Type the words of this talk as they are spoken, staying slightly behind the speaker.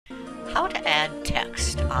to add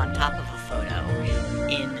text on top of a photo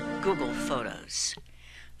in Google Photos.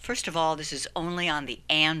 First of all, this is only on the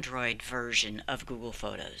Android version of Google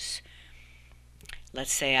Photos.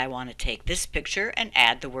 Let's say I want to take this picture and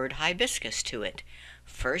add the word hibiscus to it.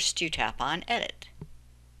 First, you tap on Edit.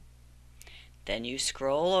 Then you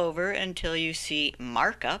scroll over until you see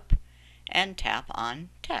Markup and tap on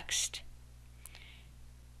Text.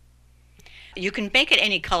 You can make it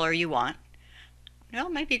any color you want. Well,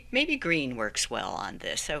 maybe green works well on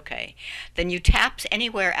this. Okay. Then you tap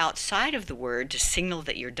anywhere outside of the word to signal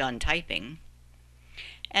that you're done typing.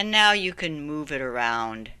 And now you can move it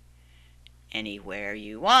around anywhere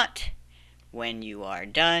you want. When you are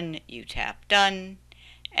done, you tap Done,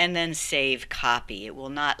 and then Save Copy. It will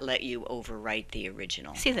not let you overwrite the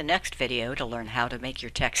original. See the next video to learn how to make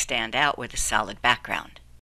your text stand out with a solid background.